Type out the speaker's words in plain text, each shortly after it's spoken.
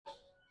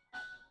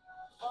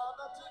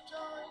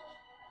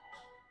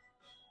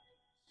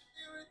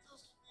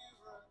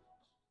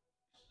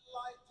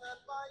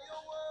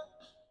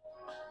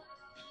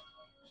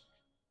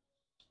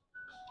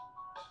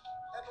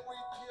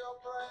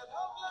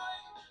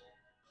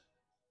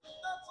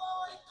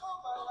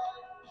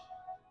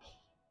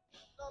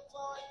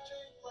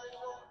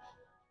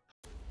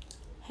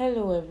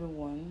Hello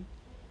everyone,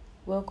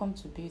 welcome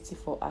to Beauty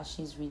for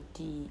Ashes with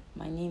D.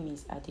 My name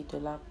is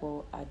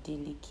Adedolapo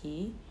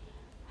Adeleke.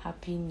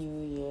 Happy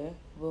New Year,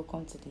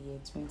 welcome to the year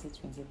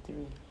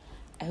 2023.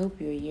 I hope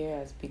your year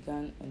has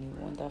begun on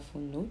a wonderful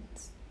note.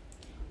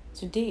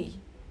 Today,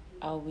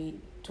 I'll be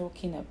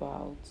talking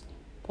about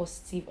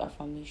positive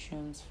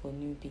affirmations for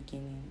new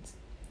beginnings.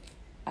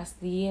 As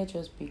the year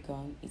just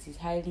begun, it is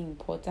highly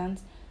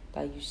important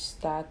that you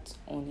start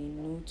on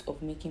a note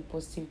of making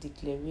positive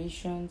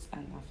declarations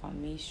and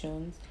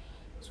affirmations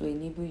to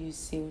enable you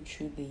sail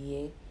through the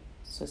year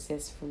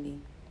successfully.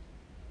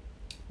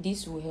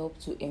 This will help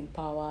to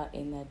empower,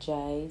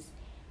 energize,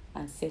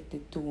 and set the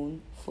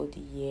tone for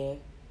the year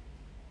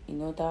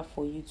in order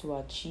for you to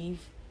achieve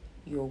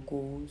your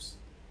goals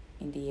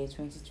in the year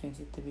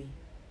 2023.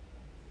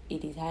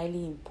 It is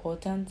highly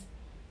important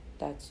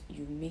that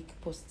you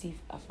make positive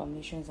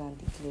affirmations and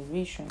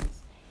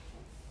declarations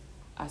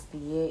as the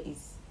year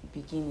is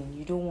beginning.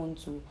 You don't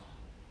want to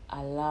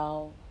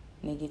allow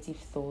negative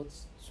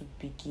thoughts to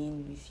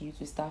begin with you,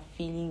 to start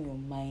filling your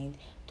mind,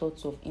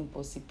 thoughts of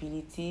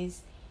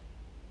impossibilities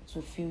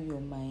to fill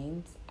your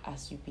mind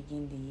as you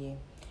begin the year.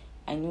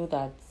 I know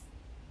that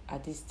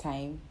at this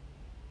time,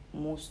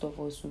 most of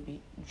us will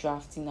be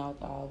drafting out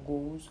our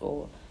goals,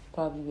 or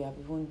probably we have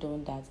even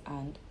done that,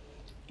 and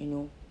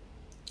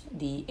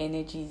the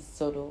energy is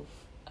sort of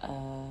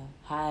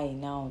high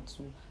now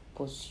to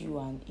pursue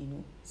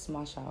and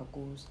smash our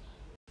goals.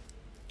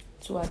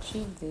 To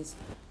achieve this,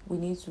 we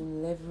need to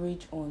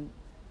leverage on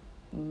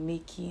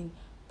making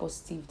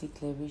positive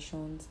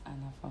declarations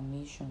and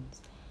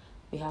affirmations.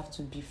 We have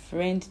to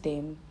befriend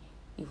them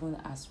even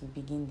as we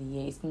begin the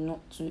year. It's not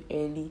too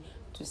early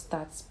to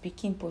start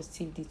speaking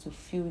positively, to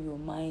fill your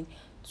mind,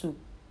 to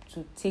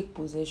take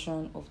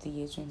possession of the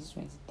year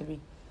 2023.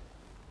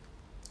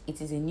 It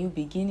is a new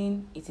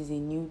beginning, it is a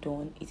new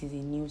dawn, it is a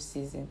new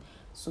season.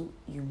 So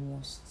you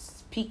must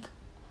speak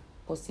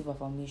positive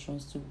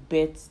affirmations to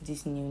birth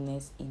this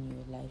newness in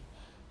your life.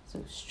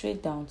 So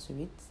straight down to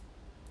it,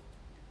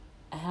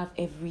 I have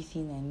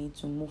everything I need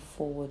to move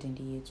forward in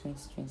the year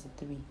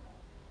 2023.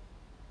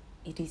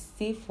 It is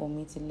safe for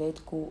me to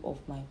let go of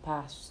my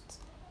past.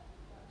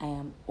 I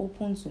am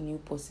open to new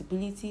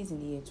possibilities in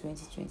the year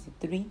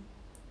 2023.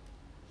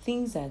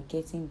 Things are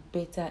getting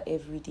better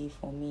every day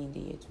for me in the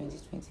year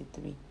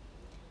 2023.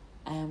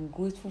 I am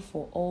grateful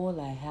for all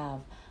I have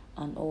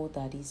and all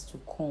that is to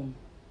come.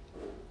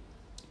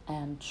 I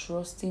am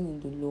trusting in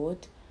the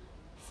Lord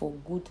for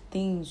good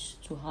things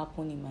to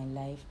happen in my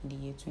life in the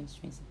year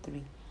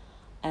 2023.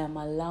 I am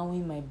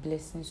allowing my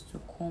blessings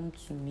to come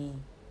to me.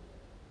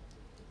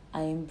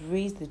 I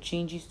embrace the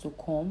changes to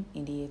come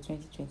in the year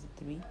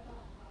 2023.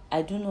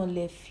 I do not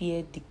let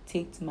fear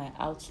dictate my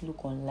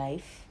outlook on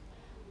life.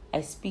 I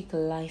speak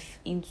life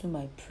into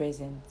my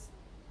present.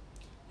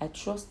 I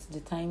trust the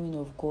timing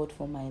of God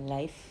for my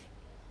life.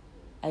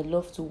 I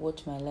love to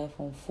watch my life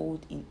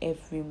unfold in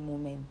every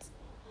moment.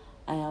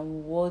 I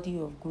am worthy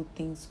of good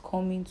things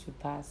coming to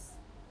pass.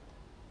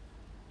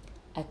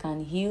 I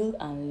can heal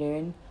and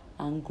learn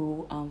and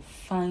grow and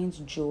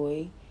find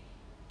joy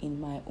in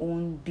my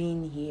own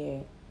being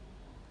here.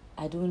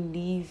 I don't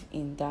live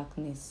in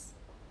darkness.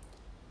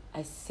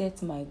 I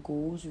set my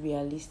goals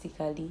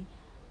realistically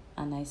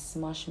and I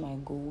smash my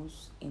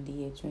goals in the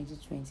year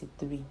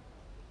 2023.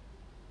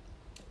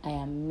 I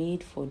am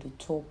made for the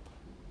top.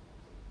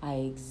 I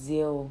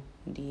excel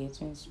in the year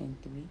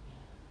 2023.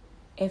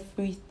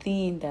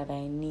 Everything that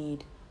I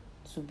need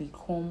to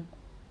become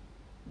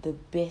the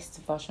best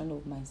version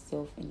of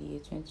myself in the year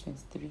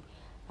 2023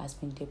 has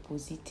been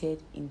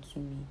deposited into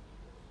me.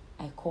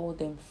 I call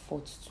them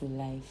forth to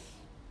life.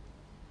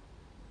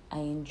 I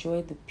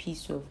enjoy the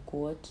peace of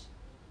God.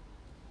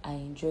 I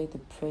enjoy the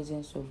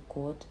presence of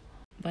God.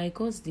 By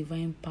God's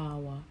divine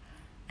power,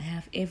 I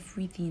have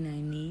everything I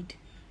need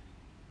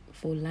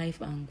for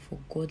life and for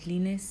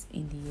godliness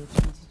in the year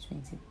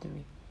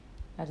 2023.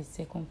 That is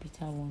 2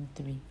 Peter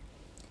 1:3.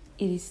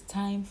 It is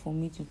time for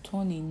me to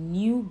turn a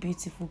new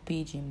beautiful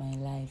page in my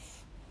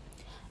life.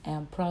 I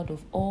am proud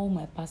of all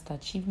my past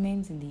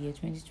achievements in the year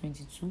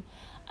 2022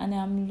 and I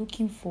am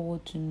looking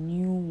forward to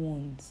new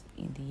ones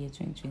in the year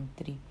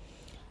 2023.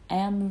 I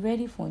am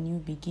ready for new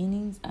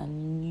beginnings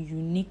and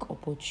unique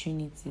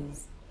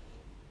opportunities.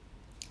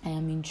 I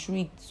am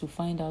intrigued to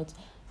find out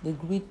the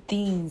great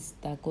things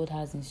that God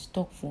has in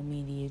stock for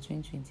me in the year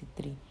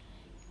 2023.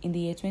 In the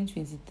year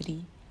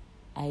 2023,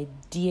 I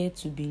dare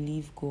to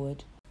believe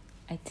God.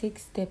 I take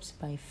steps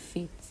by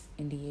faith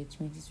in the year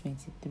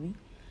 2023.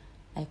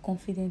 I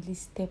confidently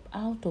step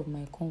out of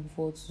my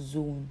comfort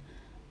zone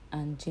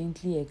and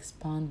gently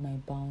expand my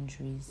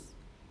boundaries.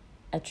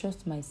 I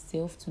trust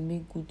myself to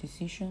make good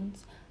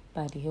decisions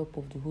by the help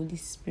of the Holy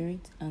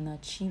Spirit and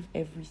achieve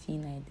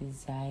everything I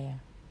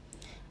desire.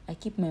 I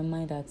keep my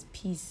mind at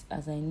peace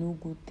as I know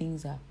good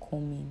things are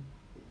coming.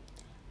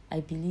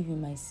 I believe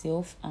in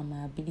myself and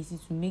my ability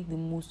to make the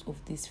most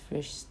of this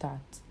fresh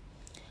start.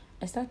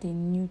 I start a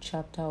new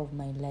chapter of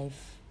my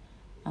life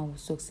and will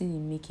succeed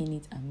in making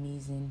it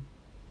amazing.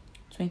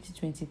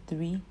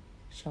 2023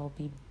 shall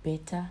be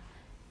better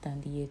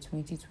than the year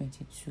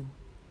 2022.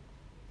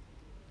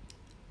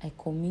 I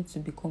commit to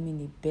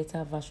becoming a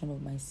better version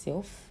of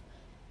myself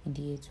in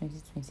the year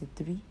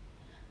 2023.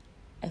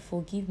 I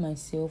forgive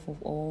myself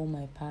of all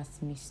my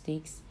past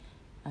mistakes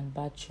and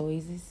bad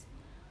choices,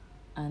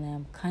 and I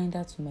am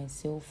kinder to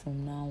myself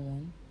from now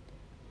on.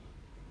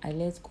 I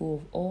let go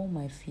of all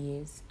my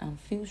fears and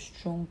feel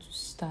strong to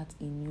start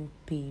a new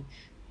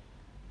page.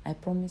 I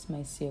promise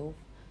myself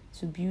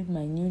to build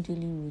my new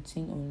daily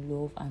routine on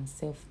love and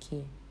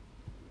self-care.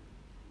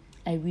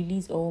 I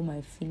release all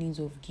my feelings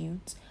of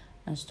guilt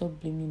and stop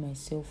blaming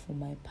myself for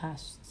my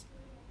past.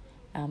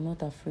 I am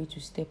not afraid to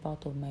step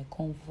out of my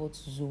comfort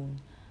zone.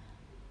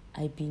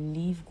 I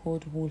believe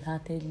God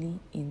wholeheartedly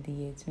in the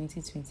year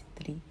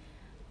 2023,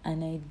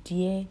 and I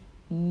dare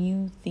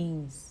new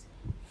things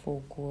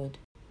for God.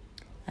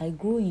 I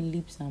grow in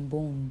leaps and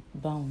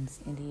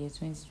bounds in the year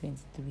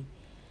 2023.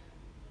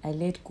 I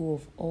let go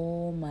of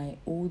all my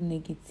old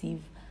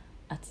negative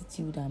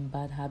attitude and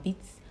bad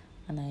habits,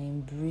 and I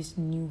embrace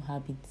new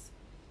habits.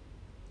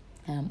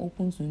 I am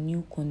open to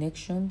new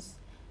connections,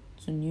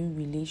 to new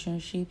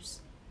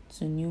relationships,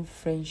 to new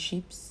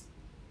friendships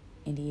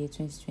in the year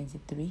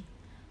 2023.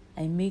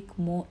 I make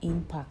more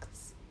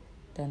impacts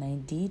than I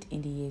did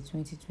in the year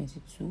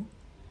 2022.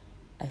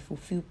 I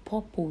fulfill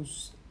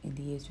purpose in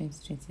the year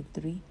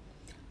 2023.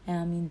 I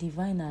am in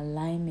divine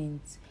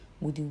alignment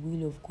with the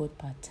will of God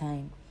part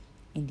time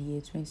in the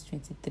year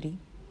 2023.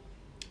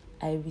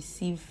 I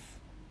receive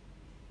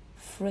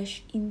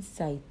fresh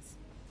insights,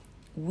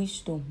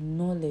 wisdom,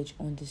 knowledge,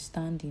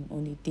 understanding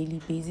on a daily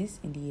basis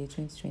in the year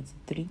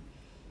 2023.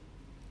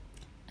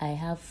 I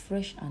have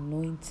fresh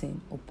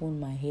anointing upon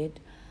my head.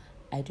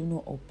 I do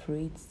not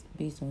operate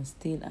based on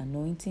stale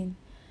anointing.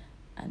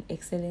 An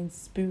excellent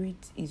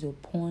spirit is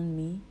upon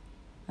me,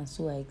 and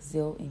so I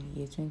excel in the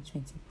year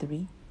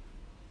 2023.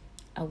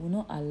 I will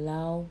not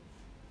allow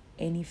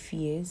any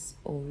fears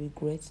or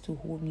regrets to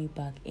hold me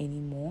back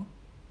anymore.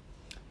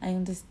 I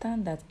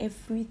understand that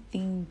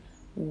everything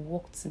will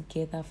work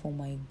together for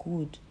my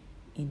good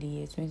in the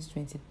year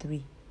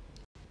 2023.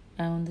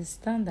 I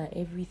understand that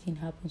everything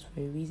happens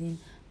for a reason,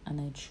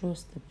 and I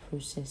trust the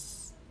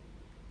process.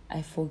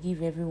 I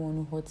forgive everyone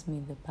who hurt me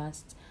in the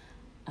past,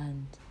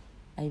 and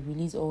I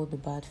release all the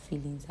bad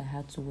feelings I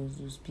had towards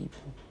those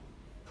people.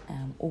 I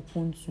am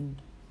open to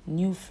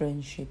new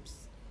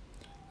friendships.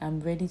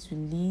 I'm ready to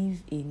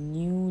live a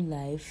new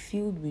life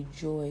filled with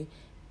joy,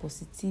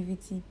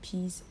 positivity,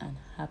 peace, and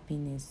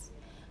happiness.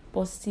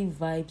 Positive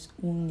vibes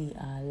only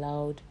are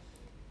allowed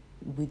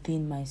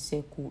within my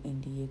circle in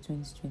the year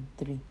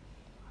 2023.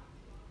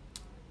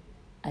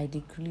 I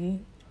decree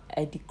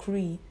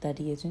that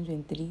the year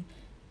 2023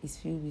 is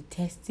filled with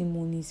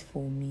testimonies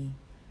for me.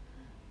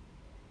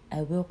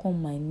 I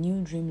welcome my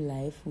new dream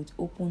life with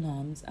open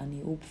arms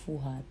and a hopeful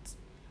heart.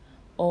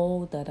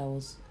 All that I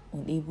was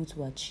unable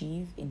to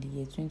achieve in the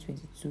year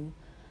 2022,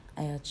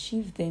 I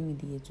achieved them in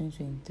the year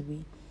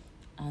 2023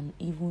 and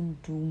even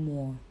do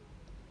more.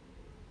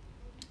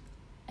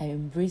 I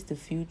embrace the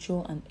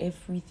future and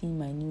everything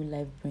my new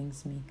life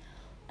brings me.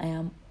 I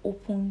am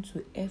open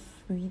to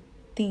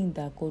everything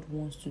that God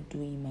wants to do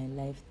in my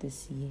life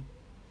this year.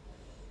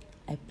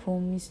 I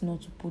promise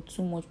not to put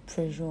too much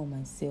pressure on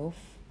myself.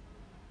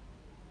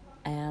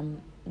 I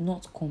am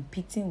not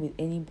competing with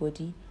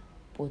anybody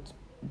but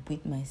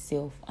with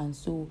myself, and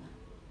so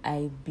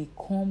I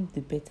become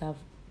the better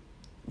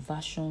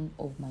version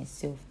of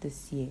myself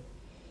this year.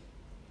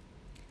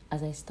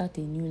 As I start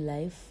a new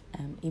life,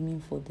 I am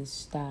aiming for the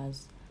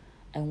stars.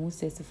 I won't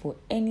settle for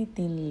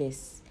anything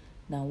less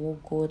than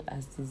what God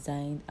has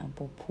designed and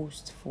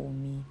proposed for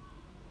me.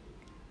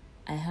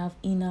 I have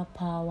inner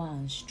power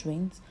and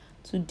strength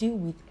to deal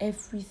with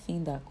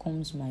everything that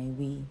comes my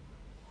way.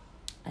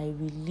 I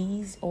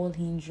release all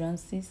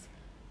hindrances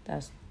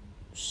that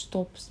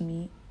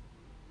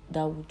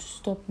would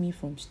stop me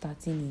from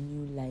starting a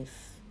new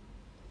life.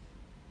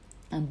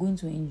 I'm going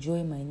to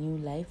enjoy my new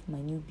life, my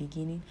new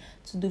beginning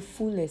to the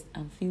fullest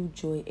and feel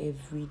joy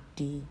every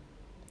day.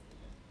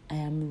 I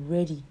am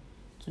ready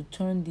to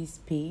turn this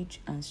page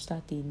and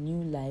start a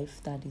new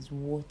life that is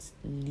worth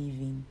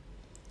living.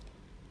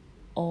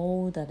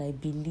 All that I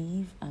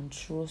believe and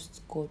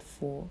trust God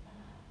for,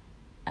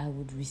 I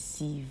would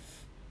receive.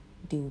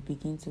 They will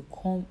begin to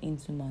come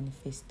into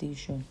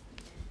manifestation.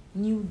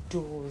 New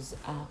doors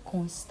are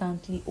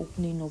constantly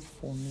opening up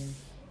for me.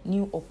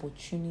 New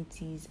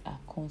opportunities are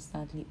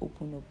constantly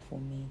opening up for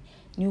me.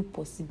 New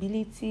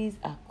possibilities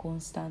are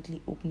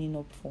constantly opening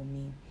up for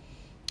me.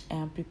 I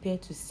am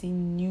prepared to see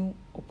new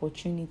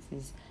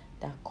opportunities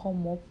that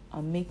come up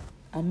and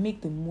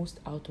make the most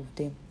out of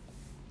them.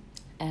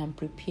 I am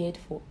prepared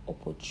for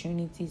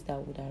opportunities that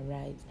would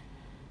arise.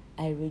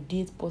 I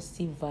radiate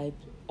positive vibes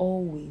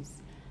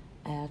always.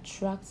 I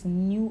attract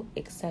new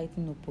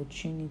exciting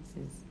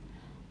opportunities.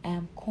 I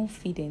am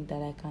confident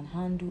that I can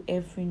handle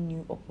every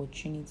new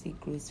opportunity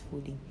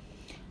gracefully.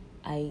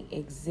 I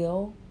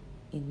excel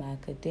in my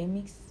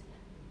academics.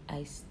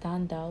 I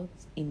stand out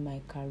in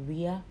my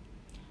career.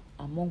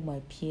 Among my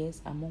peers,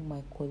 among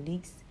my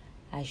colleagues,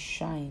 I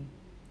shine.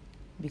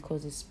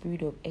 because the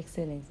spirit of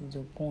excellence is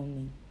upon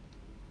me.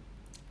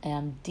 I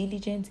am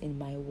diligent in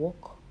my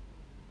work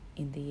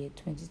in the year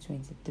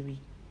 2023.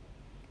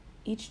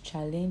 Each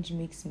challenge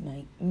makes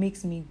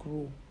me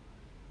grow.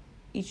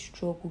 Each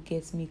struggle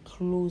gets me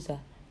closer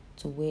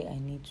to where I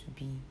need to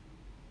be.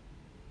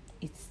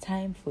 It's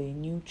time for a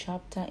new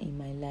chapter in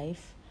my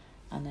life,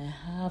 and I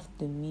have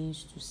the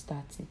means to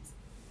start it.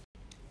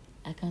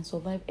 I can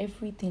survive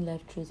everything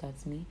life throws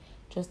at me,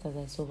 just as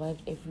I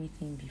survived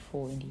everything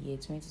before in the year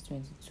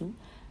 2022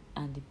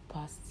 and the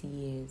past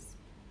years.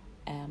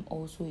 I am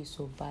also a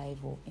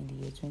survivor in the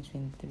year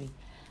 2023.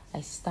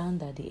 I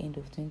stand at the end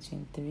of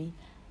 2023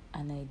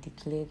 and I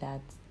declare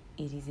that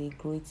it is a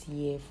great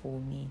year for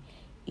me.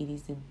 It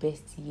is the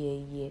best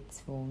year yet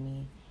for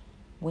me.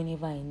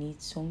 Whenever I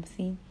need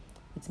something,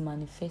 it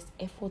manifests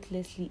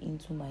effortlessly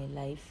into my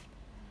life.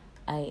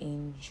 I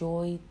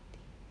enjoy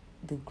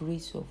the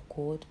grace of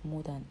God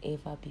more than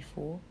ever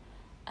before.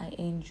 I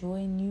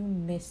enjoy new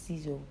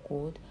mercies of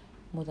God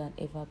more than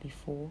ever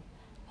before.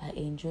 I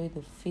enjoy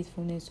the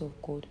faithfulness of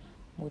God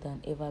more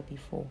than ever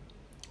before.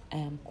 I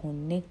am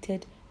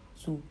connected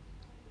to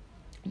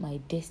my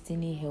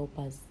destiny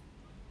helpers.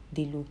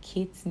 They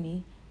locate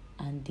me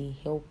and they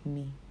help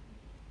me.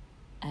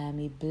 I am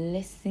a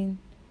blessing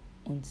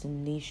unto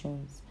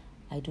nations.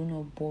 I do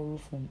not borrow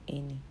from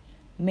any.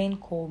 Men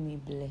call me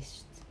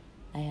blessed.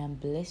 I am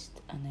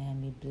blessed and I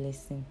am a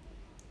blessing.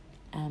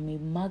 I am a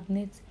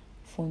magnet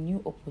for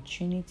new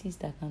opportunities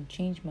that can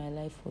change my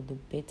life for the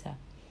better.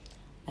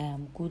 I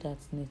am good at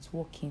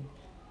networking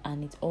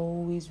and it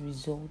always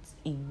results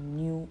in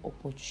new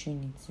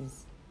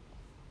opportunities.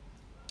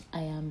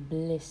 I am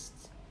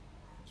blessed.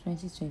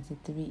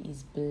 2023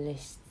 is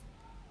blessed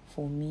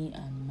for me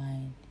and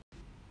mine.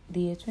 The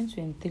year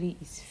 2023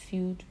 is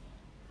filled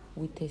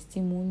with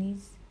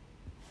testimonies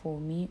for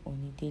me on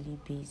a daily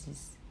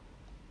basis.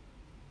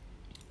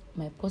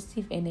 My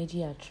positive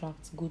energy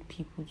attracts good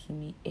people to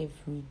me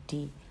every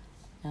day.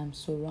 I am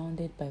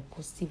surrounded by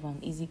positive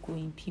and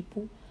easygoing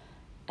people.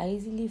 I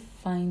easily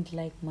find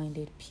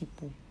like-minded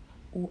people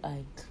who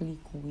I click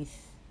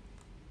with.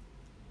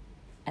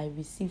 I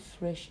receive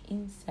fresh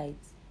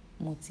insights,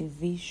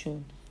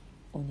 motivation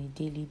on a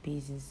daily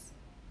basis.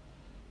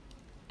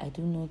 I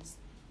do not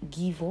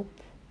give up.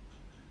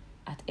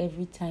 At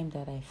every time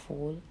that I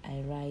fall,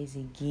 I rise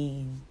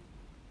again.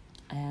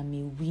 I am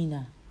a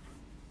winner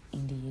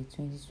in the year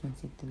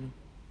 2023.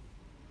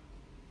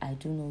 I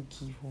do not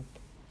give up.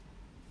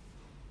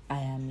 I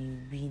am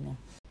a winner.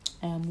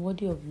 I am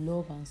worthy of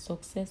love and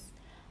success.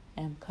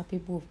 I am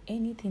capable of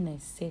anything I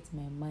set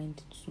my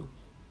mind to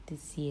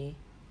this year.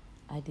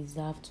 I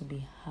deserve to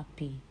be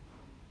happy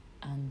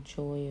and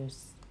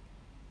joyous.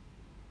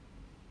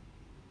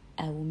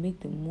 I will make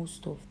the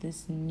most of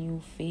this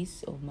new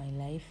phase of my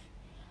life.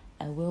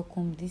 I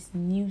welcome this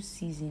new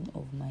season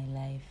of my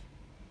life.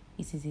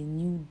 It is a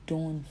new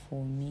dawn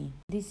for me.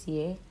 This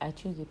year, I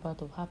chose a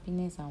path of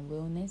happiness and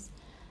wellness.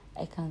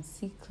 I can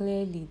see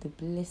clearly the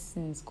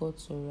blessings God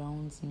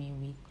surrounds me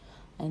with.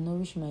 I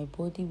nourish my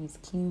body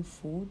with clean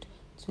food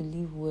to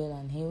live well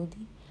and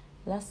healthy.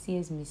 Last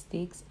year's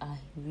mistakes are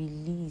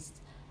released.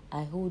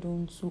 I hold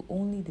on to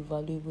only the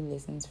valuable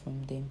lessons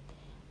from them.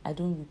 I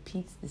don't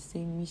repeat the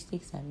same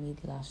mistakes I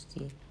made last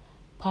year.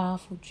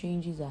 Powerful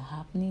changes are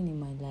happening in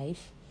my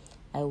life.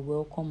 I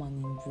welcome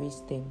and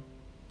embrace them.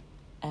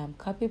 I am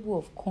capable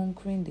of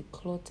conquering the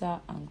clutter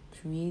and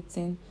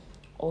creating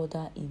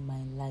order in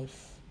my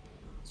life.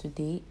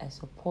 Today, I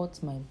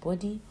support my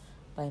body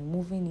by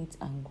moving it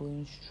and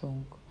growing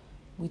strong.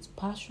 With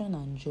passion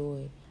and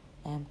joy,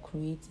 I am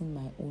creating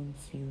my own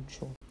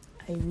future.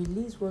 I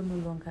release what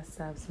no longer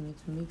serves me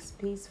to make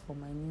space for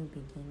my new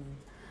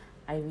beginnings.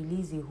 I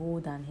release the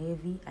old and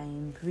heavy. I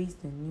embrace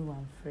the new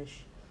and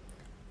fresh.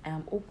 I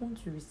am open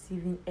to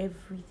receiving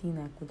everything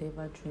I could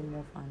ever dream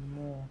of and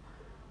more.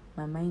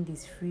 My mind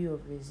is free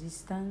of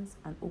resistance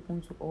and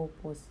open to all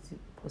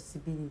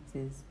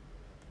possibilities.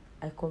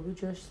 I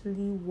courageously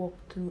walk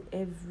through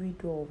every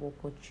door of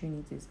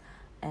opportunities.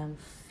 I am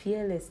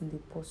fearless in the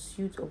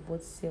pursuit of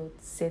what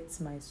sets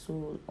my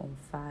soul on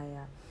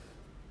fire.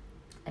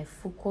 I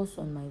focus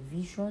on my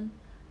vision.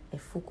 I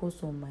focus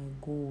on my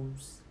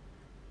goals.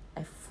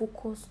 I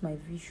focus my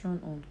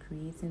vision on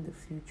creating the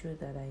future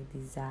that I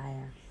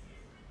desire.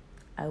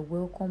 I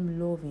welcome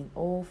love in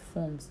all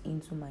forms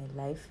into my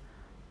life.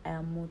 I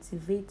am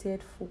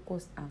motivated,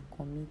 focused, and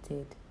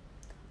committed.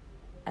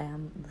 I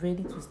am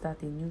ready to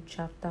start a new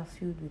chapter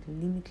filled with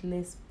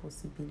limitless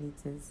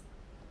possibilities.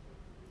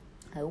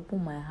 I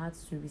open my heart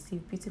to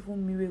receive beautiful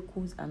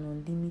miracles and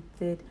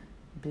unlimited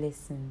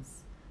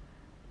blessings.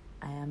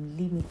 I am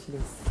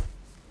limitless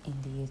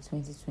in the year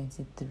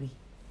 2023.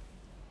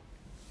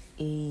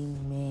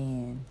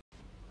 Amen.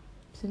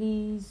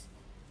 Please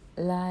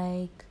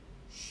like,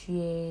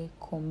 share,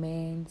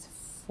 comment,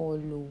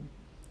 follow.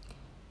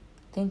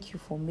 Thank you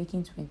for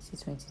making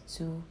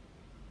 2022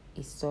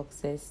 a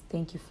success.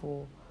 Thank you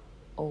for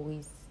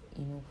always,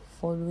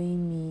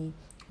 following me,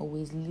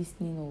 always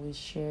listening, always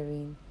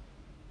sharing.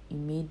 You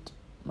made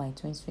my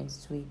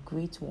 2022 a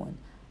great one,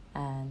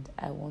 and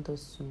I want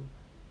us to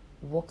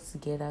work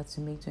together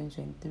to make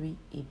 2023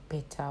 a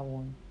better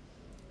one.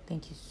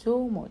 Thank you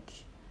so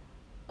much.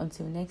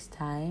 Until next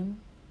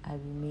time, I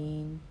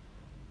remain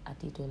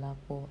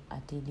Adedolapo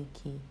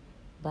Adeleke.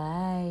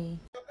 Bye.